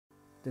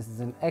this is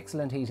an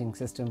excellent heating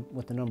system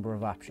with a number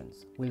of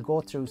options. We'll go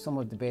through some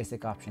of the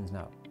basic options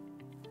now.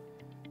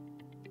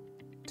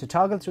 To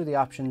toggle through the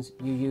options,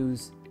 you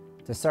use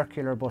the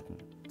circular button.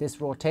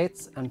 This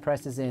rotates and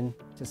presses in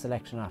to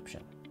select an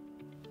option.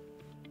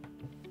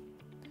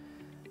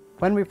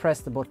 When we press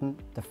the button,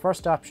 the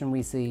first option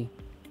we see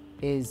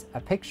is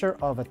a picture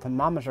of a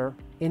thermometer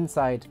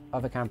inside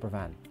of a camper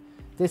van.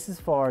 This is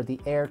for the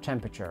air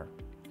temperature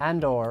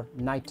and/or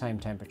nighttime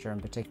temperature in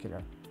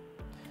particular.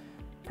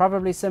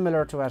 Probably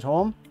similar to at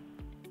home,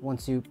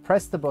 once you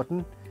press the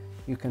button,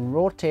 you can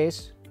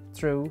rotate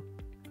through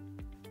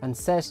and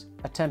set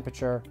a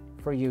temperature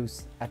for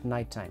use at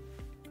nighttime.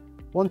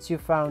 Once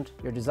you've found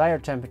your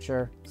desired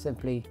temperature,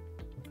 simply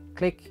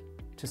click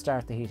to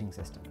start the heating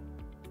system.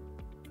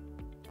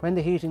 When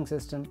the heating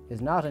system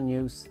is not in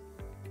use,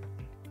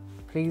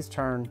 please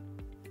turn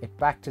it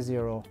back to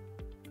 0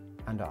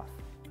 and off.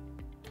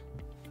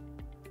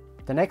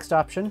 The next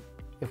option,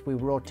 if we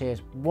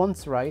rotate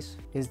once right,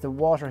 is the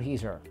water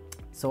heater.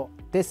 So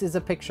this is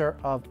a picture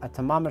of a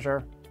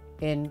thermometer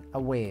in a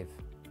wave.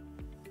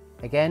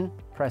 Again,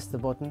 press the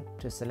button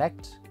to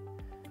select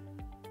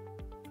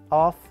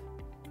off,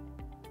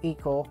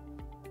 eco,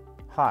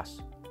 hot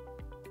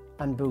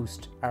and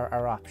boost are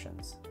our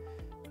options.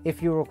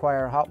 If you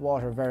require hot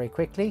water very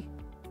quickly,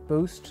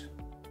 boost.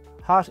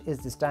 Hot is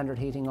the standard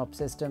heating up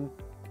system.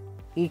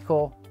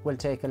 Eco will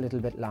take a little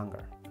bit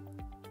longer.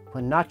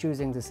 When not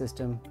using the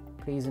system,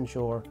 please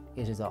ensure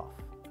it is off.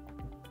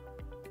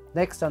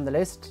 Next on the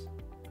list,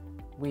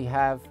 we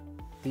have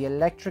the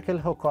electrical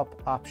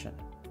hookup option.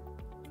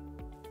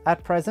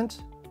 At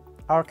present,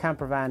 our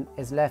camper van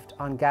is left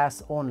on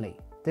gas only.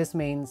 This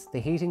means the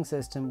heating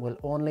system will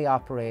only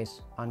operate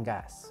on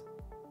gas.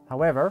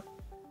 However,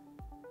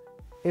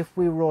 if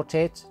we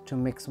rotate to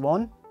mix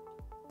 1,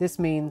 this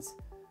means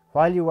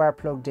while you are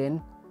plugged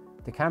in,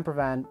 the camper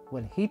van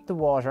will heat the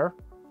water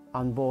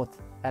on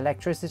both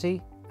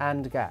electricity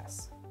and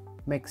gas.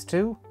 Mix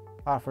 2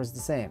 offers the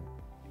same.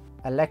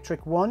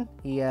 Electric 1,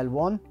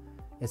 EL1,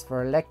 is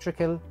for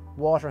electrical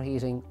water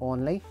heating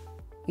only.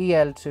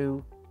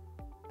 EL2,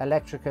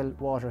 electrical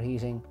water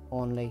heating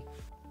only.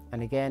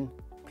 And again,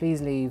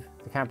 please leave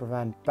the camper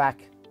van back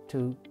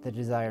to the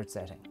desired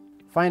setting.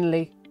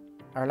 Finally,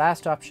 our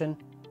last option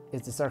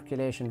is the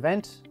circulation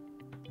vent.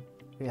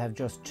 We have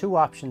just 2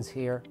 options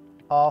here,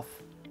 off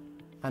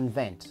and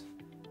vent.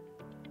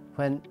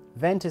 When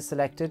vent is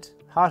selected,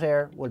 hot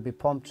air will be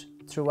pumped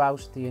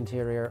throughout the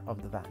interior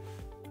of the van.